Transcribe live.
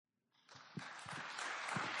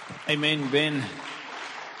Amen, Ben.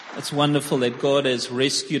 It's wonderful that God has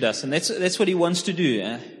rescued us, and that's what He wants to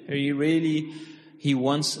do. He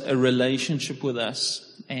wants a relationship with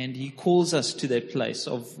us, and He calls us to that place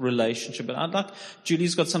of relationship. But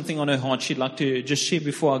Julie's got something on her heart she'd like to just share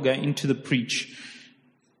before I go into the preach.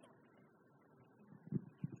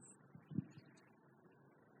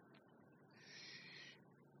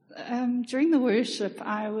 During the worship,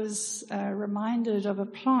 I was reminded of a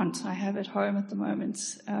plant I have at home at the moment.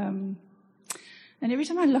 And every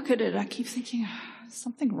time I look at it, I keep thinking, there's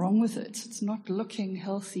something wrong with it. It's not looking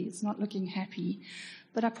healthy. It's not looking happy.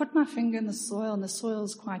 But I put my finger in the soil, and the soil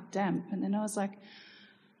is quite damp. And then I was like,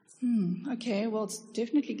 okay, well, it's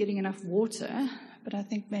definitely getting enough water, but I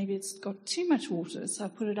think maybe it's got too much water. So I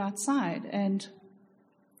put it outside. And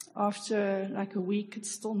after like a week,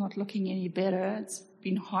 it's still not looking any better. It's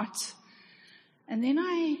been hot. And then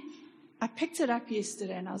I picked it up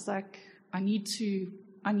yesterday, and I was like, I need to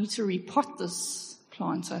repot this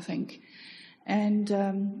plant, I think. And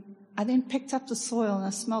I then picked up the soil, and I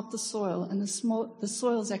smelt the soil, and the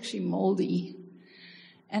soil is actually moldy.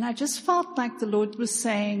 And I just felt like the Lord was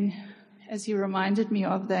saying, as He reminded me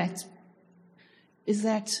of that, is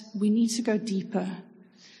that we need to go deeper.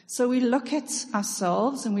 So we look at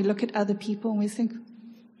ourselves and we look at other people and we think,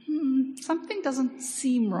 something doesn't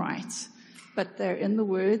seem right. But they're in the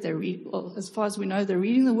Word. As far as we know, they're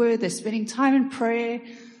reading the Word. They're spending time in prayer.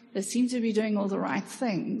 They seem to be doing all the right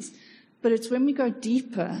things. But it's when we go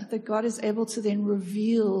deeper that God is able to then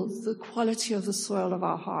reveal the quality of the soil of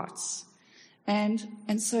our hearts. And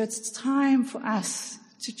so it's time for us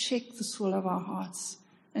to check the soil of our hearts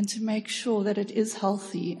and to make sure that it is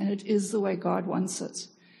healthy and it is the way God wants it.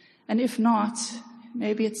 And if not,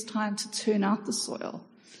 maybe it's time to turn out the soil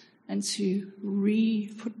and to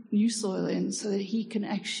put new soil in so that He can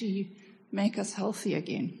actually make us healthy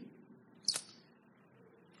again.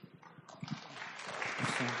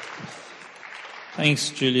 Thanks,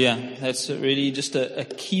 Julia. That's really just a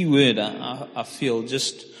key word, I feel,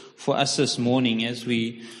 just for us this morning as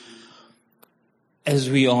we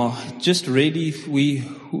are just ready. We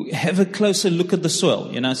have a closer look at the soil.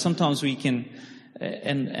 Sometimes we can,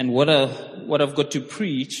 and what I've got to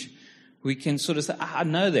preach, we can sort of say, I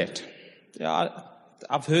know that.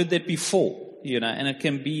 I've heard that before, and it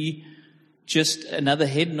can be just another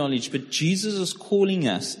head knowledge. But Jesus is calling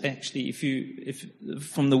us, actually, if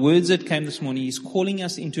from the words that came this morning, He's calling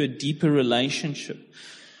us into a deeper relationship.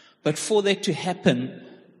 But for that to happen,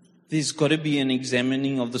 there's got to be an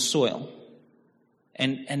examining of the soil.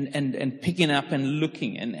 And picking up and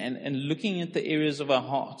looking and looking at the areas of our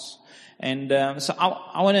hearts. And so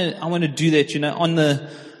I want to do that,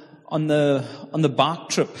 on the bike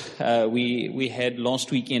trip we had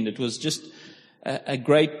last weekend. It was just a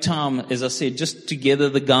great time, as I said, just together,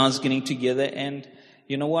 the guys getting together. And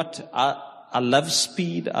you know what? I love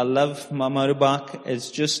speed. I love my motorbike.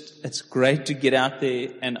 It's great to get out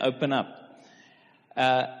there and open up.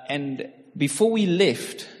 And before we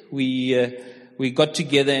left, we got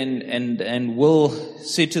together and Will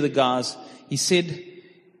said to the guys, he said,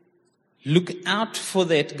 look out for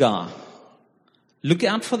that guy. Look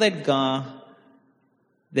out for that guy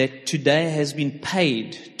that today has been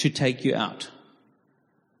paid to take you out.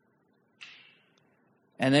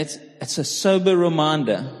 And it's a sober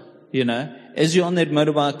reminder, as you're on that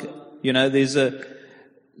motorbike,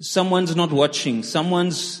 someone's not watching.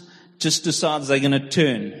 Someone's just decides they're going to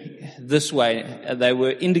turn this way. They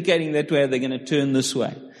were indicating that way, they're going to turn this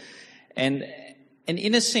way. And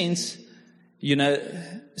in a sense,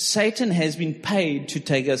 Satan has been paid to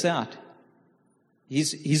take us out.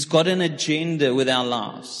 He's got an agenda with our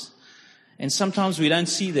lives. And sometimes we don't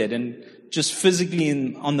see that. And just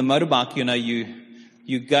physically on the motorbike,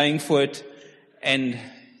 you're going for it, and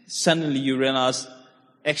suddenly you realize,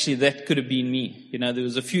 actually, that could have been me. There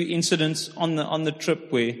was a few incidents on the trip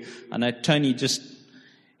where I know Tony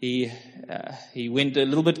he went a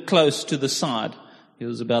little bit close to the side. He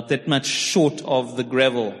was about that much short of the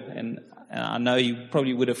gravel, and I know he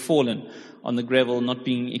probably would have fallen on the gravel, not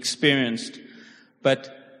being experienced.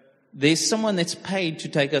 But there's someone that's paid to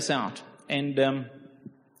take us out, and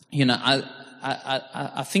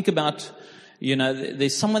I think about,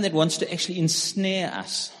 there's someone that wants to actually ensnare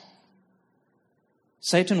us.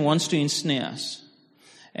 Satan wants to ensnare us.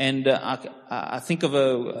 And I think of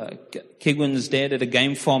Kegwin's dad at a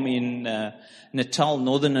game farm in Natal,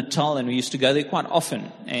 northern Natal, and we used to go there quite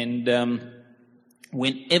often. And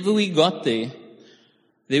whenever we got there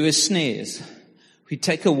were snares. We'd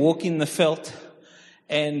take a walk in the veld,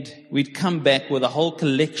 and we'd come back with a whole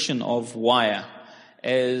collection of wire,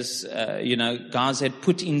 as guys had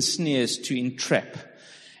put in snares to entrap.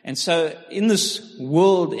 And so in this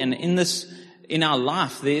world and in our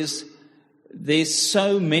life, there's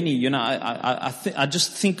so many, I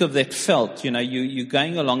just think of that felt, you're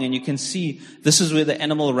going along and you can see this is where the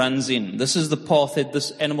animal runs in. This is the path that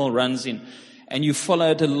this animal runs in. And you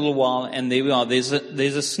follow it a little while and there we are. There's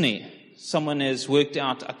a snare. Someone has worked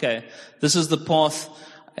out, okay, this is the path.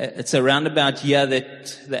 It's a roundabout here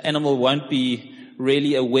that the animal won't be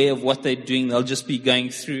really aware of what they're doing. They'll just be going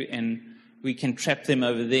through and we can trap them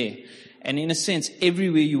over there. And in a sense,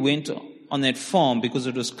 everywhere you went on that farm, because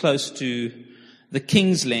it was close to the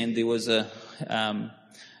king's land, there was the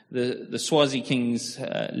Swazi king's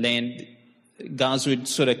land. Guys would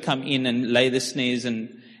sort of come in and lay the snares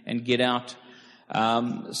and get out.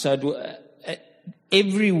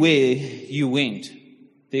 Everywhere you went,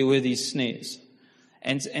 there were these snares.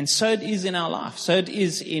 And so it is in our life. So it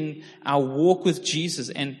is in our walk with Jesus.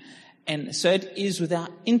 And so it is with our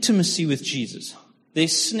intimacy with Jesus.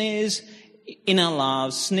 There's snares in our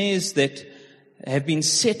lives, snares that have been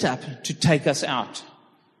set up to take us out.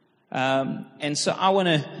 And so I want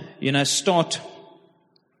to,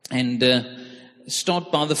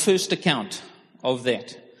 start by the first account of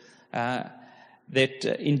that. That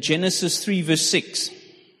in Genesis 3 verse 6.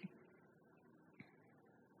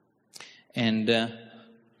 And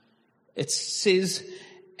it says,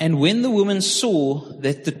 and when the woman saw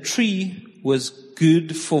that the tree was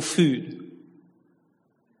good for food.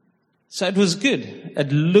 So it was good.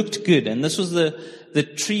 It looked good. And this was the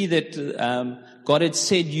tree that God had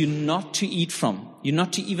said you're not to eat from. You're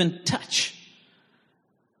not to even touch.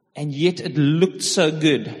 And yet it looked so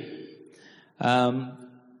good. And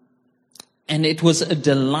it was a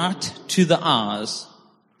delight to the eyes.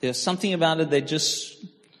 There was something about it that just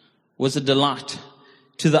was a delight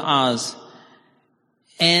to the eyes.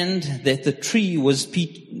 And that the tree was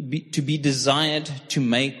to be desired to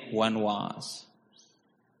make one wise.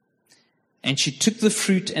 And she took the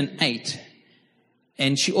fruit and ate.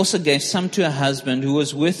 And she also gave some to her husband who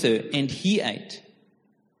was with her, and he ate.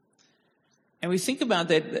 And we think about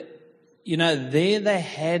that, there they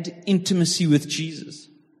had intimacy with Jesus.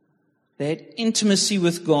 They had intimacy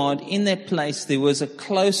with God. In that place, there was a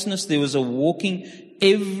closeness, there was a walking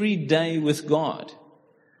every day with God.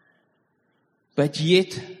 But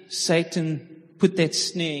yet, Satan put that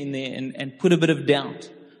snare in there and put a bit of doubt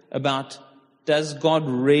about, does God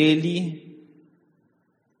really?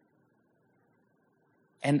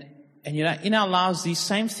 And in our lives, these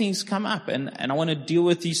same things come up. And I want to deal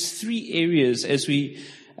with these three areas as we,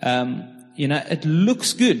 it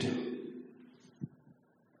looks good.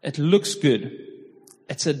 It looks good.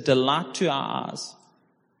 It's a delight to our eyes.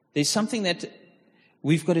 There's something that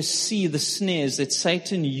we've got to see, the snares that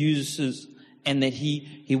Satan uses and that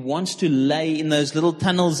he wants to lay in those little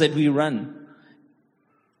tunnels that we run.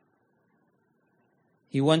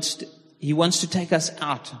 He wants to take us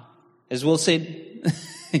out. As Will said,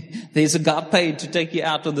 there's a guy paid to take you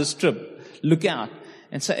out on this trip. Look out.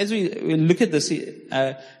 And so as we look at this,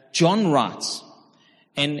 John writes,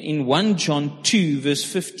 and in 1 John 2 verse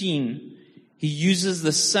 15, he uses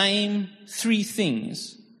the same three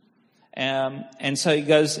things. And so he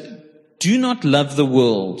goes, do not love the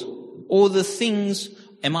world or the things.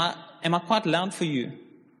 Am I quite loud for you?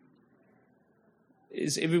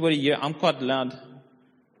 Is everybody here? I'm quite loud.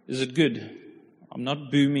 Is it good? I'm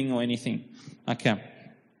not booming or anything. Okay.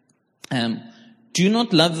 Do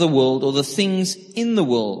not love the world or the things in the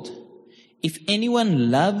world. If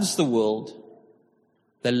anyone loves the world,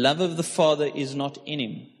 the love of the Father is not in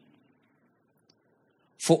him.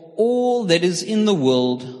 For all that is in the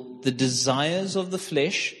world, the desires of the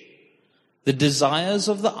flesh, the desires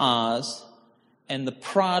of the eyes, and the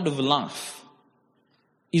pride of life,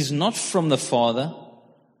 is not from the Father,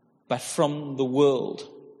 but from the world.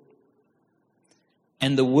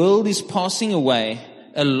 And the world is passing away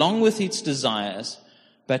along with its desires,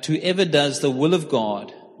 but whoever does the will of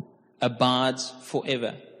God abides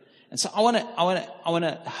forever. And so I want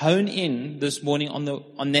to hone in this morning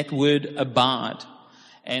on that word abide.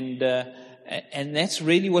 And that's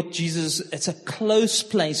really what Jesus, it's a close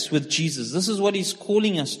place with Jesus. This is what he's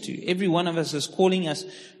calling us to. Every one of us is calling us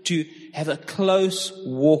to have a close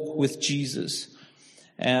walk with Jesus.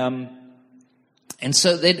 And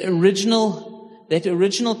so that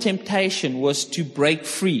original temptation was to break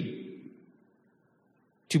free.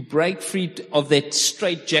 To break free of that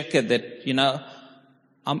straitjacket that,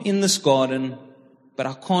 I'm in this garden, but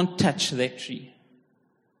I can't touch that tree.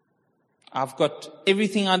 I've got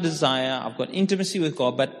everything I desire. I've got intimacy with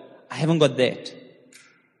God, but I haven't got that.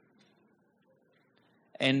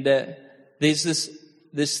 And there's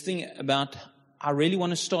this thing about, I really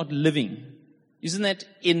want to start living. Isn't that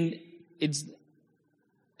it's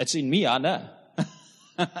It's in me, I know.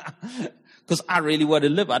 Because I really want to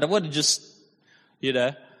live. I don't want to just,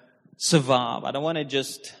 survive. I want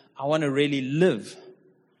to really live.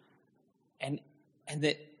 And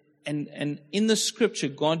in the scripture,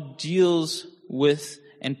 God deals with,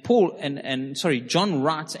 John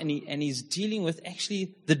writes, and he's dealing with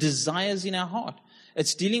actually the desires in our heart.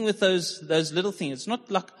 It's dealing with those little things. It's not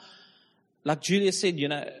like Julia said,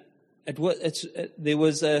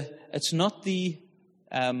 it's not the,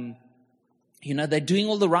 they're doing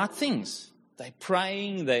all the right things. They're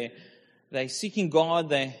praying, they're seeking God,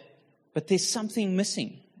 but there's something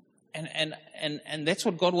missing. And that's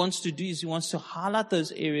what God wants to do, is He wants to highlight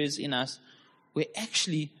those areas in us where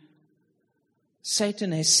actually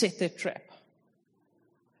Satan has set that trap.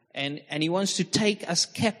 And He wants to take us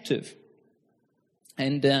captive.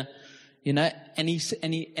 And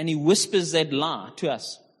he whispers that lie to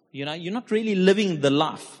us. You're not really living the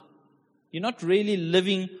life. You're not really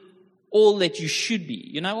living all that you should be.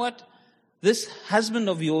 You know what? This husband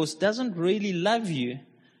of yours doesn't really love you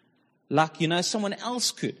like, someone else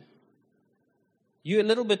could. You're a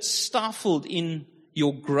little bit stifled in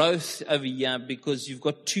your growth over here because you've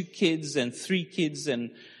got 2 kids and 3 kids and,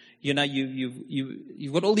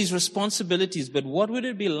 you've got all these responsibilities. But what would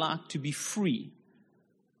it be like to be free?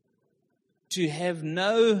 To have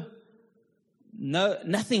nothing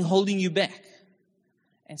holding you back.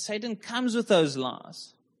 And Satan comes with those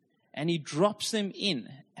lies and he drops them in,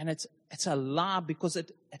 and it's a lie because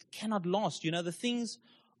it cannot last. The things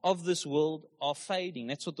of this world are fading.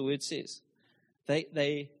 That's what the word says.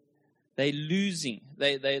 They're losing.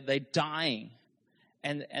 They're dying.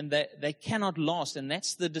 And they cannot last. And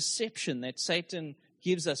that's the deception that Satan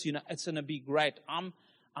gives us. It's going to be great. I'm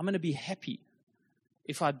going to be happy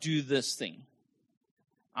if I do this thing.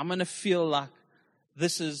 I'm going to feel like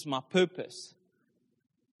this is my purpose.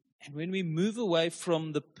 And when we move away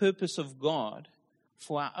from the purpose of God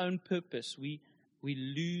for our own purpose, we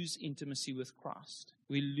lose intimacy with Christ.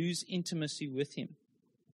 We lose intimacy with Him.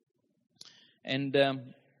 And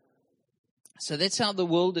so that's how the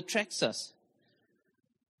world attracts us.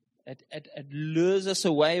 It lures us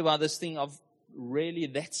away by this thing of, really,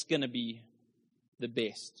 that's going to be the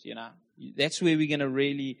best, That's where you're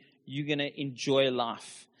going to enjoy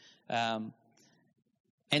life.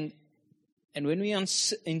 And when we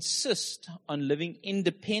insist on living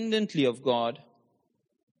independently of God,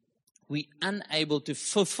 we're unable to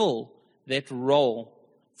fulfill that role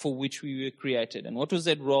for which we were created. And what was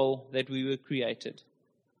that role that we were created?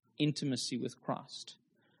 Intimacy with Christ.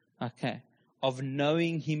 Okay. Of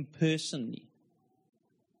knowing Him personally.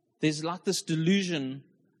 There's like this delusion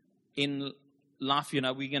in life,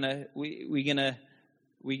 we're gonna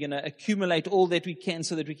accumulate all that we can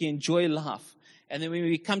so that we can enjoy life. And then when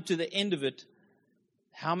we come to the end of it,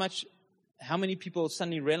 how many people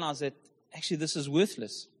suddenly realize that actually this is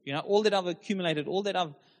worthless? All that I've accumulated,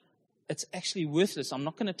 it's actually worthless. I'm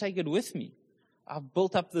not going to take it with me. I've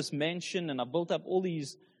built up this mansion and I've built up all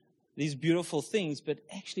these beautiful things, but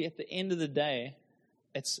actually at the end of the day,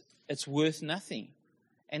 it's worth nothing.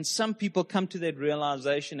 And some people come to that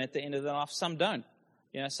realization at the end of their life, some don't.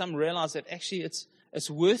 Some realize that actually it's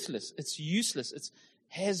worthless, it's useless, it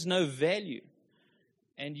has no value.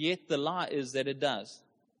 And yet the lie is that it does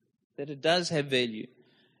have value.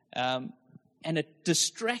 And it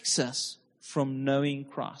distracts us from knowing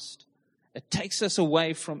Christ. It takes us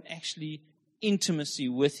away from actually intimacy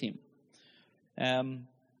with Him. And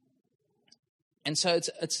so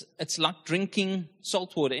it's like drinking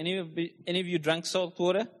salt water. Any of you drunk salt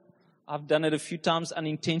water? I've done it a few times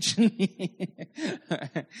unintentionally.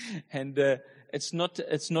 And it's not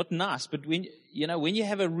nice. But when you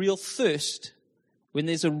have a real thirst, when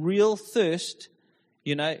there's a real thirst,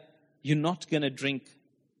 you're not going to drink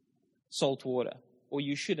salt water, or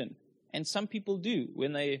you shouldn't. And some people do.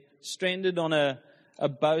 When they're stranded on a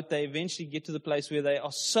boat, they eventually get to the place where they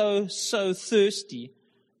are so thirsty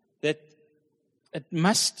that it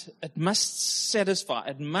must satisfy.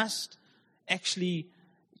 It must actually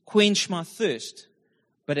quench my thirst.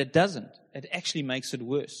 But it doesn't. It actually makes it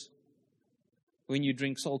worse. When you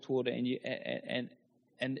drink salt water and you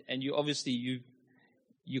obviously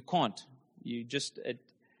you can't. You just it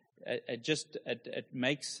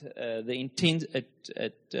makes the intent.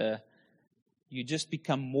 You just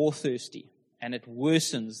become more thirsty, and it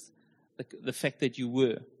worsens the fact that you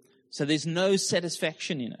were. So there's no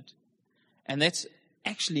satisfaction in it, and that's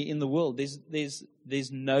actually in the world.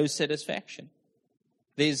 There's no satisfaction.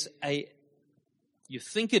 You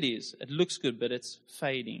think it is. It looks good, but it's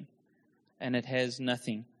fading, and it has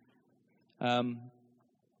nothing.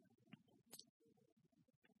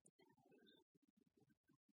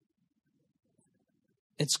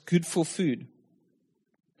 It's good for food.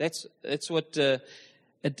 That's what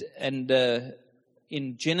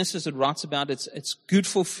in Genesis it writes about it's good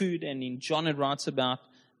for food, and in John it writes about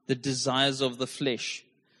the desires of the flesh.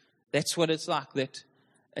 That's what it's like. That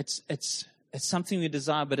it's something we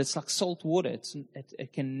desire, but it's like salt water.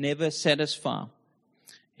 It can never satisfy.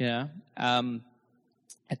 Yeah.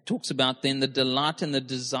 It talks about then the delight and the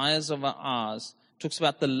desires of our eyes. It talks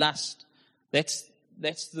about the lust. That's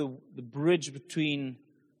the bridge between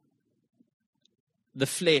the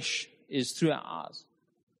flesh is through our eyes.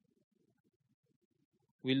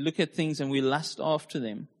 We look at things and we lust after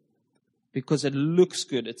them because it looks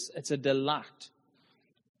good. It's a delight.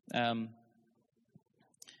 And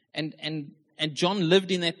John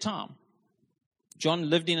lived in that time. John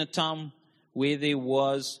lived in a time where there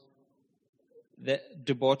was the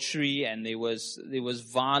debauchery and there was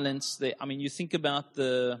violence. You think about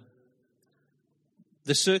the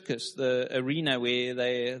circus, the arena where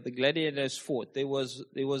the gladiators fought. There was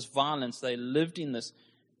violence. They lived in this.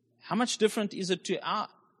 How much different is it to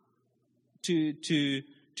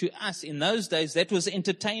us in those days? That was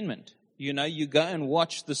entertainment. You go and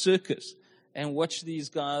watch the circus and watch these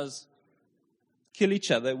guys kill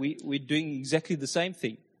each other. We're doing exactly the same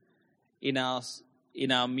thing in our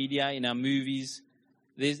media, in our movies.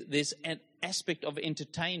 There's an aspect of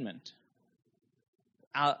entertainment.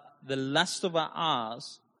 The lust of our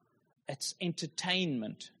eyes, it's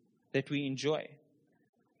entertainment that we enjoy.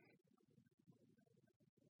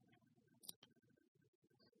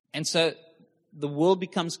 And so the world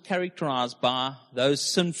becomes characterized by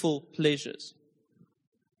those sinful pleasures.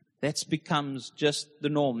 That becomes just the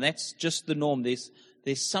norm. That's just the norm. There's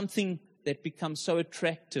something that becomes so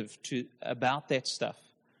attractive about that stuff.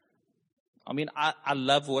 I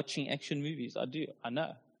love watching action movies. I do. I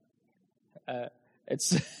know.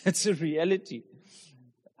 It's a reality.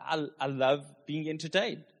 I love being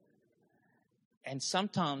entertained. And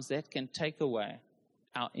sometimes that can take away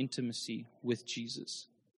our intimacy with Jesus.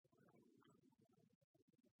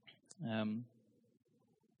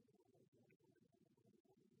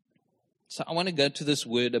 So I want to go to this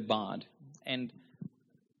word abide. And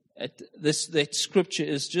that scripture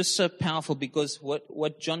is just so powerful because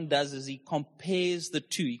what John does is he compares the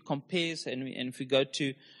two. He compares, and if we go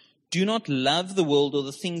to, do not love the world or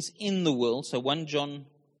the things in the world. So 1 John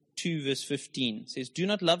 2 verse 15 says, do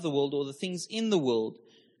not love the world or the things in the world.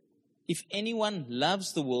 If anyone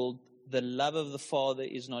loves the world, the love of the Father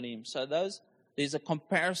is not in him. So there's a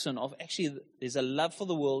comparison of actually there's a love for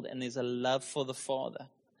the world and there's a love for the Father.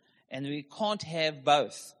 And we can't have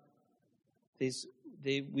both.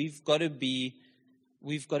 We've got to be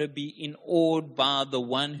awed by the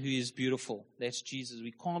one who is beautiful. That's Jesus.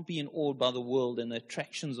 We can't be awed by the world and the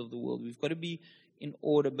attractions of the world. We've got to be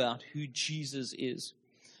awed about who Jesus is.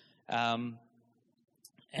 And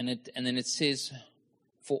then it says,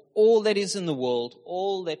 for all that is in the world,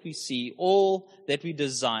 all that we see, all that we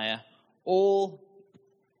desire,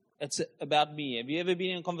 it's about me. Have you ever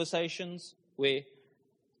been in conversations where,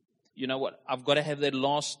 you know what, I've got to have that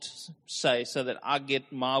last say so that I get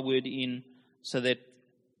my word in, so that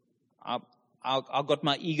I've got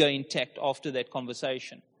my ego intact after that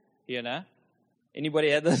conversation, Anybody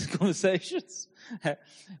had those conversations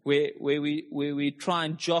where we try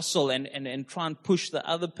and jostle and try and push the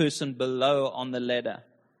other person below on the ladder?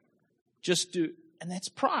 And that's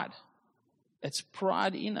pride. It's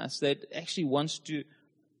pride in us that actually wants to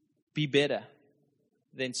be better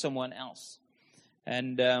than someone else.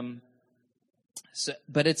 But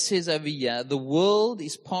it says over here, the world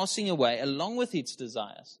is passing away along with its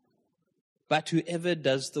desires, but whoever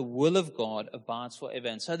does the will of God abides forever.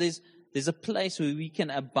 And so there's a place where we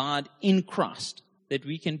can abide in Christ, that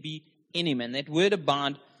we can be in Him. And that word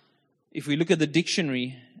abide, if we look at the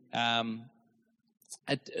dictionary, the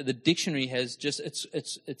dictionary has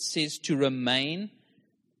it says to remain,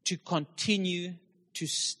 to continue, to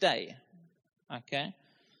stay. Okay,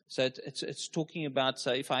 so it's talking about.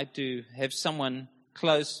 So if I had to have someone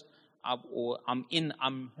close, or I'm in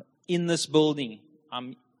this building,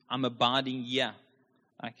 I'm abiding here.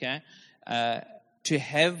 Okay, to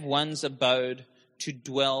have one's abode, to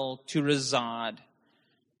dwell, to reside,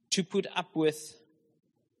 to put up with,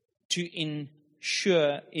 to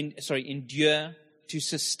endure, to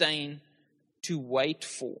sustain, to wait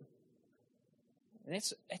for. And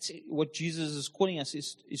that's what Jesus is calling us,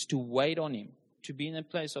 is to wait on Him, to be in a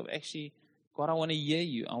place of actually, God, I want to hear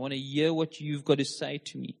you. I want to hear what you've got to say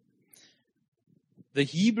to me. The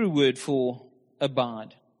Hebrew word for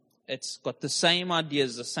abide, it's got the same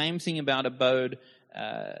ideas, the same thing about abode,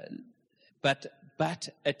 but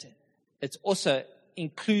it also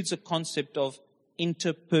includes a concept of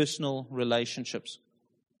interpersonal relationships.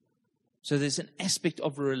 So there's an aspect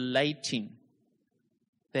of relating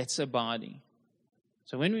that's abiding.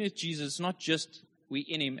 So when we're with Jesus, it's not just we're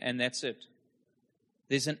in Him and that's it.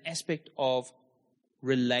 There's an aspect of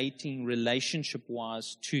relating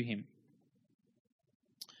relationship-wise to Him.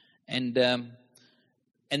 And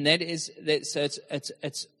that is that. So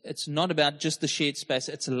it's not about just the shared space.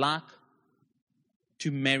 It's like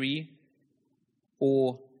to marry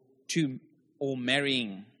or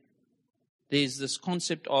marrying. There's this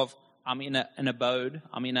concept of I'm in an abode,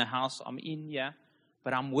 I'm in a house, I'm in here,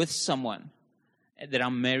 but I'm with someone that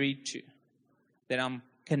I'm married to, that I'm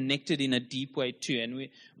connected in a deep way to. And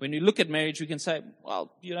when we look at marriage, we can say,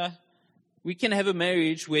 well, we can have a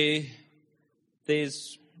marriage where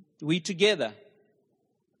we together,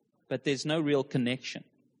 but there's no real connection.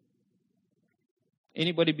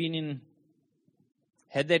 Anybody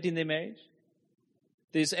had that in their marriage?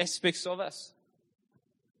 There's aspects of us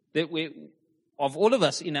of all of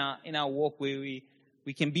us in our walk where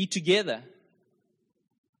we can be together,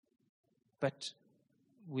 but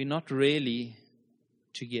we're not really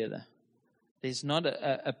together. There's not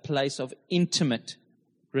a place of intimate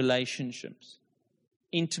relationships,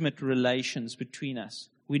 intimate relations between us.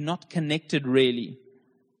 We're not connected really.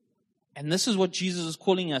 And this is what Jesus is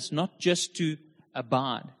calling us, not just to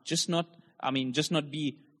abide, just not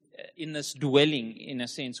be in this dwelling, in a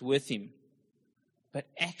sense, with Him, but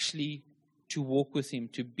actually to walk with Him,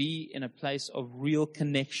 to be in a place of real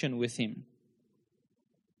connection with Him.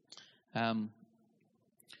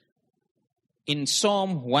 In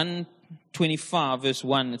Psalm 125, verse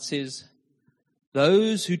 1, it says,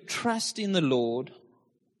 "Those who trust in the Lord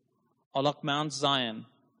are like Mount Zion,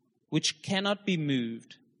 which cannot be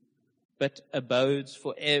moved, but abodes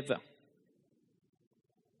forever."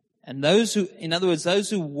 And those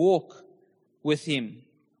who walk with Him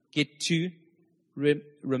get to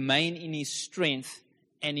remain in His strength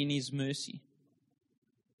and in His mercy.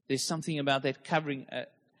 There's something about that covering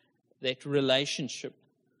that relationship.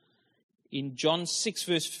 In John 6,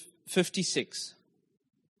 verse 56,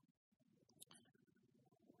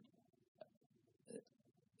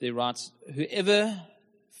 there writes, "Whoever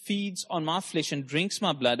feeds on my flesh and drinks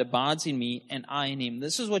my blood abides in me and I in him."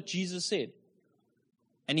 This is what Jesus said.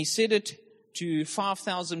 And He said it to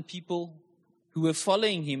 5,000 people who were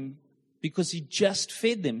following Him because He just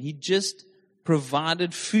fed them. He just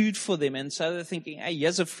provided food for them. And so they're thinking, hey,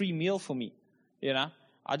 here's a free meal for me.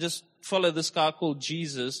 I just follow this guy called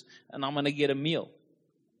Jesus and I'm going to get a meal.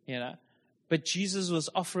 But Jesus was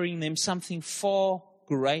offering them something far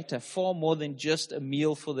greater, far more than just a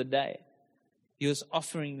meal for the day. He was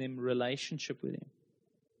offering them relationship with Him.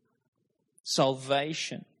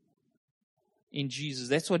 Salvation in Jesus.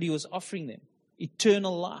 That's what He was offering them.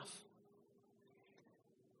 Eternal life.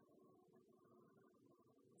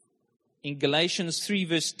 In Galatians 3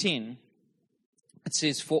 verse 10, it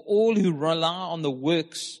says, "For all who rely on the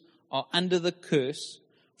works are under the curse,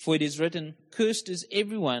 for it is written, cursed is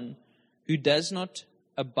everyone who does not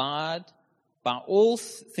abide by all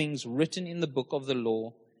things written in the book of the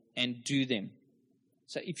law and do them."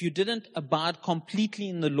 So if you didn't abide completely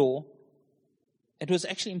in the law, it was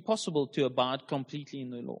actually impossible to abide completely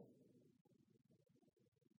in the law.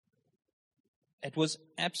 It was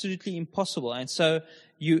absolutely impossible. And so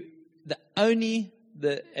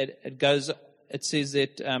it says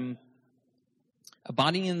that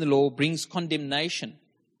abiding in the law brings condemnation.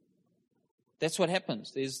 That's what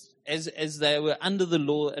happens. As they were under the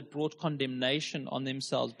law, it brought condemnation on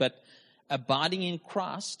themselves. But abiding in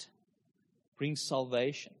Christ brings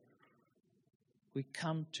salvation. We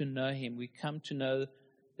come to know Him. We come to know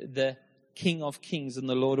the King of Kings and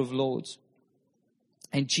the Lord of Lords.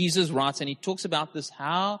 And Jesus writes, and He talks about this,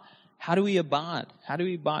 how do we abide? How do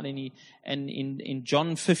we abide? And in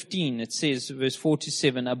John 15, it says, verse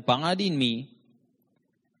 47, "Abide in me,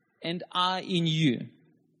 and I in you.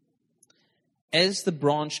 As the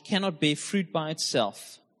branch cannot bear fruit by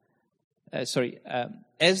itself, as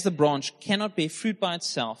the branch cannot bear fruit by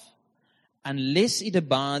itself unless it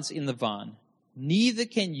abides in the vine, neither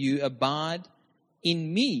can you abide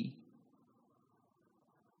in me.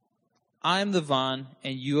 I am the vine,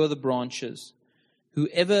 and you are the branches.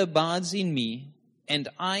 Whoever abides in me, and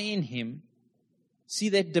I in him," see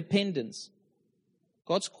that dependence.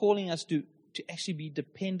 God's calling us to actually be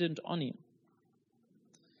dependent on Him.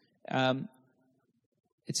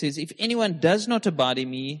 It says, "If anyone does not abide in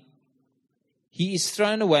me, he is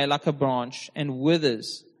thrown away like a branch and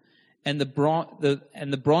withers, and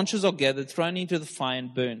the branches are gathered, thrown into the fire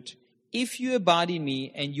and burnt. If you abide in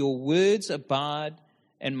me, and your words abide,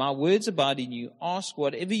 and my words abide in you, ask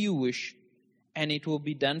whatever you wish, and it will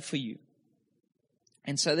be done for you."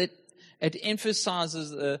 And so that it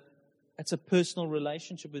emphasizes it's a personal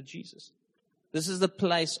relationship with Jesus. This is the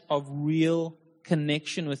place of real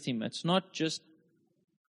connection with Him. It's not just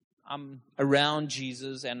I'm around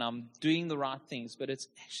Jesus and I'm doing the right things, but it's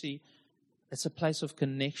a place of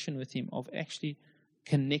connection with Him, of actually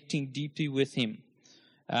connecting deeply with Him.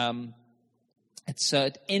 So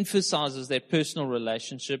it emphasizes that personal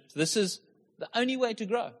relationship. This is the only way to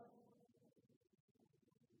grow.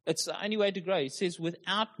 It's the only way to grow. He says,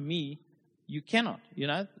 without me, you cannot.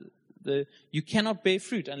 You cannot bear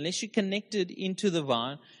fruit. Unless you're connected into the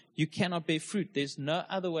vine, you cannot bear fruit. There's no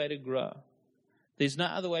other way to grow. There's no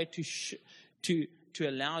other way to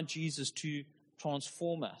allow Jesus to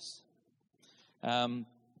transform us.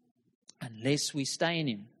 Unless we stay in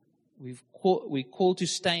Him. We're called to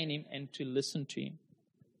stay in Him and to listen to Him.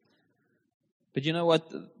 But you know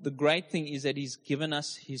what? The great thing is that He's given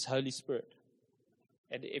us His Holy Spirit.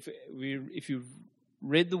 And if you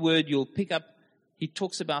read the Word, you'll pick up, He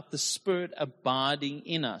talks about the Spirit abiding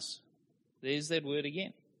in us. There's that word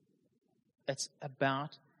again. It's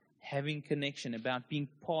about having connection, about being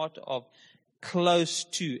part of, close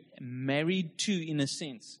to, married to, in a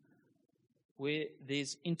sense, where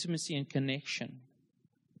there's intimacy and connection.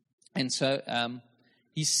 And so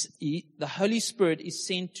the Holy Spirit is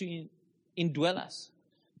sent to indwell us.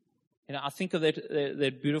 I think of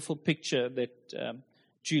that beautiful picture that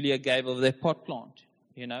Julia gave of that pot plant.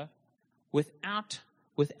 Without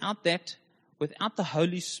the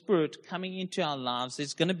Holy Spirit coming into our lives,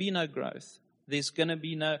 there's going to be no growth. There's going to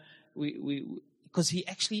be no, because He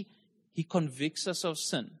convicts us of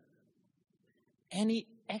sin. And He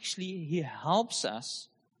helps us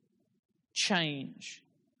change.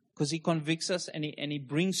 Because He convicts us and He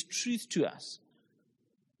brings truth to us.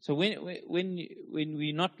 So when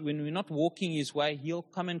we're not walking His way, He'll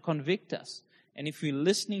come and convict us. And if we're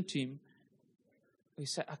listening to Him, we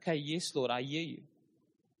say, okay, yes, Lord, I hear You.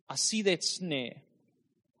 I see that snare.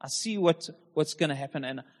 I see what's going to happen,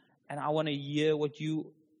 and I want to hear what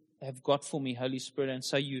You have got for me, Holy Spirit. And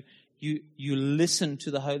so you listen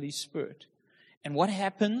to the Holy Spirit. And what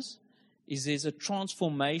happens is there's a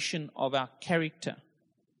transformation of our character.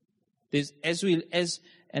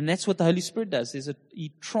 And that's what the Holy Spirit does.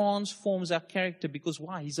 He transforms our character because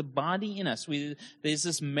why? He's abiding in us. There's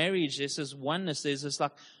this marriage, there's this oneness, there's this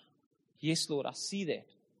like, yes, Lord, I see that.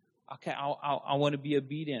 Okay, I want to be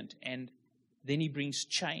obedient. And then He brings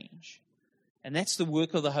change. And that's the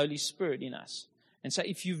work of the Holy Spirit in us. And so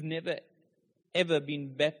if you've never, ever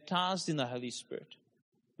been baptized in the Holy Spirit,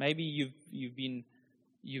 maybe you've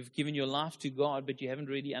given your life to God, but you haven't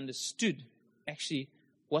really understood actually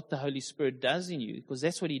what the Holy Spirit does in you, because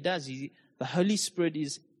that's what He does. The Holy Spirit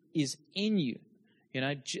is in you.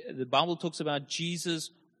 The Bible talks about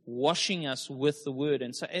Jesus washing us with the Word.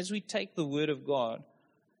 And so as we take the Word of God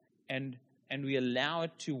and we allow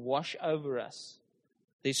it to wash over us,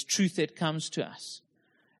 there's truth that comes to us.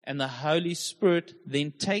 And the Holy Spirit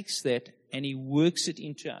then takes that and He works it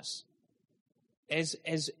into us.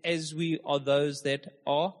 As we are those that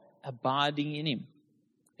are abiding in Him.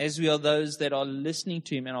 As we are those that are listening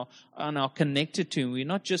to Him and are connected to Him. We're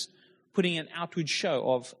not just putting an outward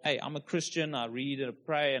show of, hey, I'm a Christian, I read and I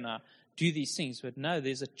pray and I do these things. But no,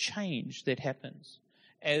 there's a change that happens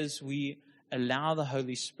as we allow the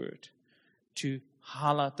Holy Spirit to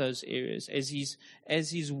highlight those areas. As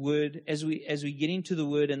His Word, as we get into the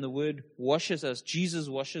Word and the Word washes us, Jesus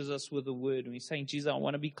washes us with the Word. And we're saying, Jesus, I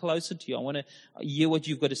want to be closer to You. I want to hear what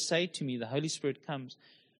You've got to say to me. The Holy Spirit comes.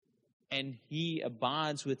 And He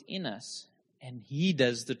abides within us, and He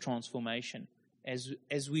does the transformation as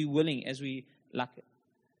we're willing, as we like it.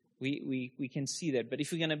 We can see that. But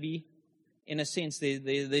if we're going to be, in a sense,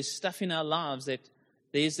 there's stuff in our lives that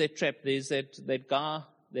there's that trap, there's that guy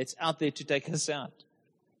that's out there to take us out.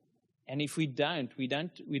 And if we don't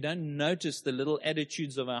notice the little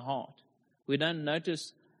attitudes of our heart. We don't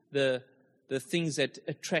notice the things that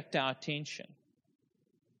attract our attention,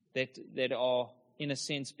 that are, in a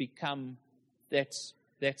sense, become, that's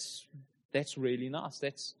really nice.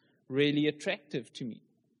 That's really attractive to me.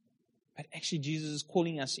 But actually, Jesus is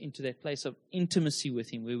calling us into that place of intimacy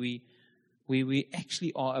with Him, where we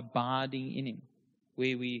actually are abiding in Him,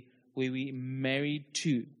 where we married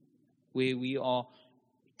to, where we are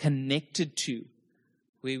connected to,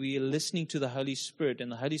 where we are listening to the Holy Spirit,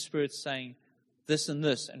 and the Holy Spirit saying this and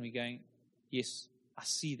this, and we're going, yes, I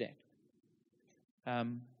see that.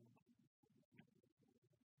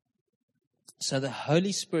 So the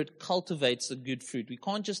Holy Spirit cultivates the good fruit. We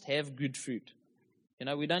can't just have good fruit.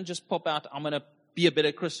 We don't just pop out, I'm going to be a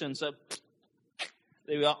better Christian, so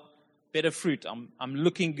there we are, better fruit. I'm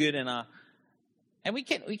looking good, and we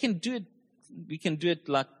can do it. We can do it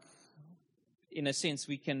like in a sense,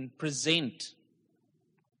 we can present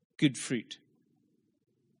good fruit.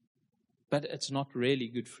 But it's not really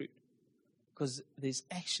good fruit. Because there's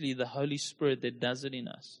actually the Holy Spirit that does it in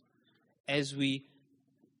us.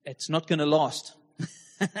 It's not going to last.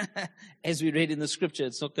 As we read in the scripture,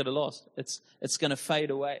 it's not going to last. It's going to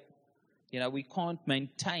fade away. We can't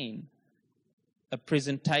maintain a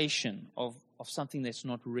presentation of something that's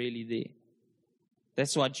not really there.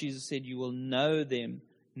 That's why Jesus said, you will know them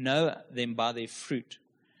by their fruit.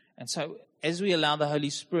 And so, as we allow the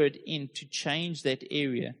Holy Spirit in to change that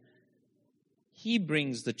area, He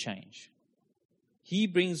brings the change. He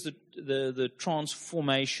brings the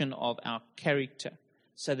transformation of our character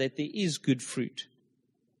so that there is good fruit.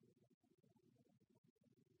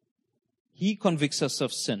 He convicts us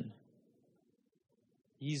of sin.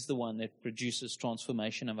 He's the one that produces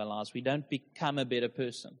transformation of our lives. We don't become a better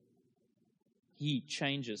person. He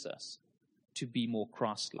changes us to be more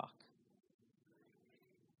Christ-like.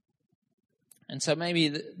 And so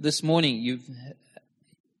maybe this morning you've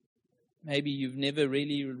never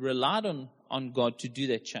really relied on God to do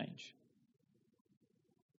that change.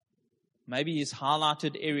 Maybe He's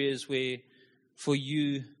highlighted areas where for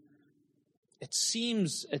you it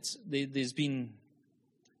seems there's been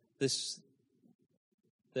this,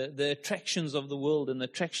 the attractions of the world and the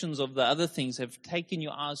attractions of the other things have taken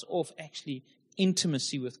your eyes off actually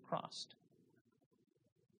intimacy with Christ.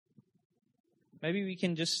 Maybe we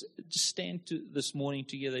can just stand this morning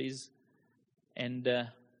together and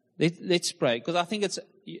let's pray, because I think it's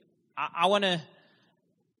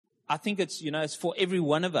it's for every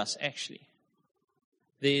one of us actually.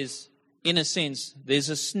 In a sense, there's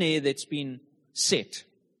a snare that's been set.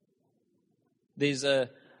 There's a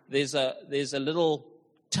little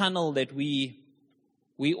tunnel that we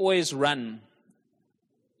always run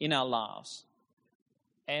in our lives.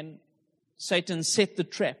 And Satan set the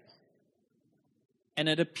trap. And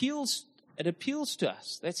it appeals to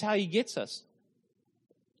us. That's how he gets us.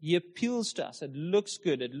 He appeals to us. It looks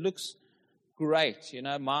good. It looks great.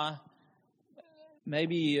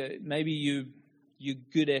 Maybe you're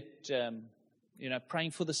good at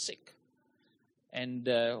praying for the sick, and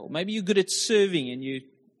maybe you're good at serving, and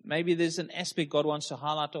maybe there's an aspect God wants to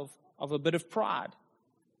highlight of a bit of pride,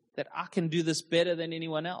 that I can do this better than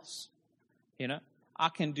anyone else. I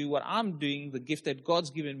can do what I'm doing, the gift that God's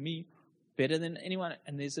given me, better than anyone.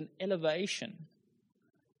 And there's an elevation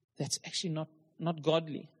that's actually not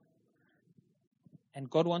godly. And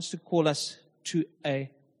God wants to call us to a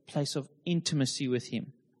place of intimacy with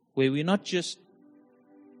Him, where we're not just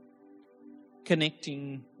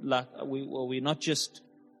connecting, we're not just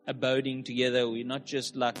abiding together, we're not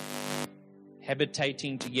just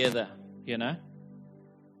habitating together,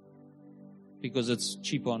 because it's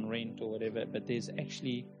cheap on rent or whatever, but there's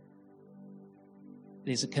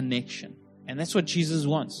a connection. And that's what Jesus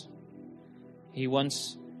wants. He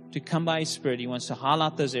wants to come by His Spirit. He wants to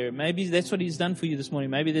highlight those areas. Maybe that's what He's done for you this morning.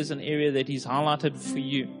 Maybe there's an area that He's highlighted for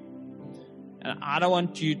you. And I don't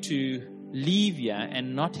want you to leave here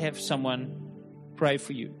and not have someone pray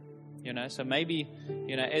for you. So maybe,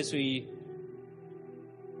 as we're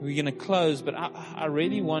going to close, but I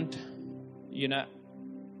really want,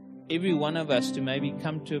 every one of us to maybe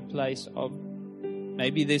come to a place of,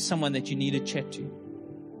 maybe there's someone that you need to chat to.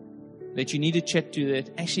 That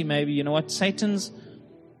actually maybe, Satan's,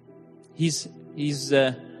 he's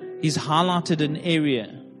highlighted an area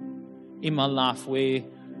in my life where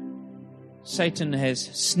Satan has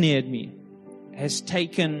snared me, has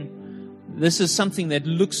taken, this is something that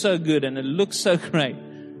looks so good and it looks so great,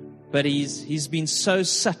 but he's been so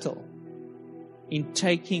subtle in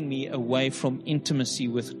taking me away from intimacy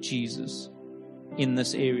with Jesus in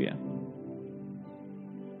this area.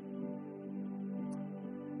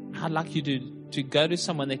 I'd like you to go to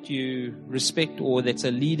someone that you respect or that's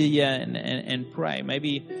a leader here and pray.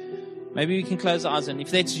 Maybe we can close our eyes, and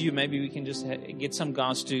if that's you, maybe we can just get some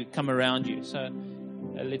guys to come around you. So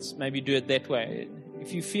let's maybe do it that way.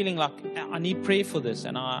 If you're feeling like I need prayer for this,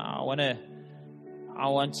 and I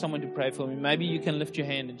want someone to pray for me, maybe you can lift your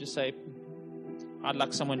hand and just say, I'd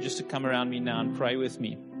like someone just to come around me now and pray with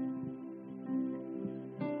me.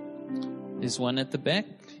 There's one at the back,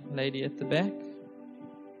 lady at the back.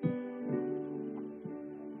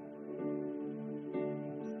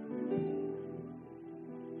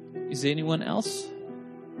 Is there anyone else?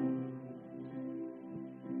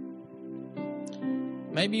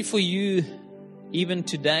 Maybe for you, even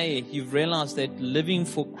today, you've realized that living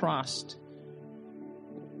for Christ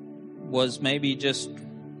was maybe just,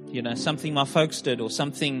 something my folks did, or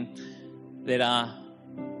something that I've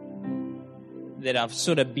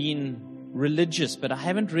sort of been religious, but I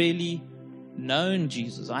haven't really known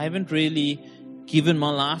Jesus. I haven't really given my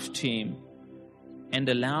life to Him and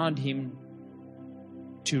allowed Him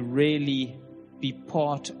to really be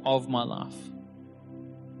part of my life.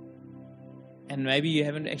 And maybe you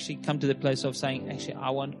haven't actually come to the place of saying, actually,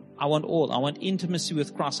 I want all. I want intimacy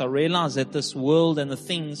with Christ. I realize that this world and the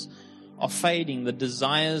things are fading. The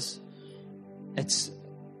desires, it's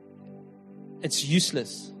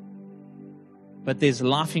useless. But there's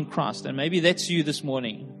life in Christ. And maybe that's you this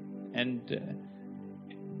morning. And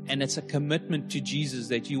it's a commitment to Jesus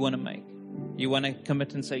that you want to make. You want to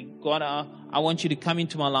commit and say, God, I want you to come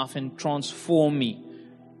into my life and transform me.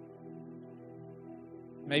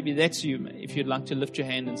 Maybe that's you. If you'd like to lift your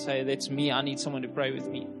hand and say, that's me. I need someone to pray with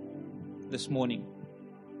me this morning.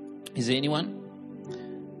 Is there anyone?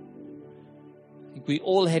 I think we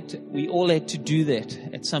all had to do that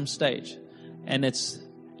at some stage. And it's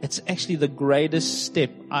actually the greatest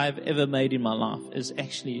step I've ever made in my life, is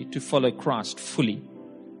actually to follow Christ fully.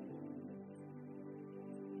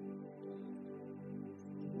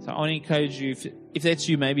 So I want to encourage you, if that's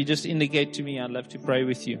you, maybe just indicate to me. I'd love to pray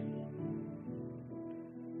with you.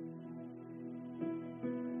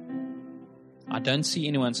 I don't see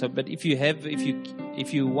anyone. So, but if you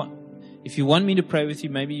want me to pray with you,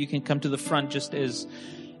 maybe you can come to the front just as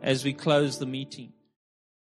we close the meeting.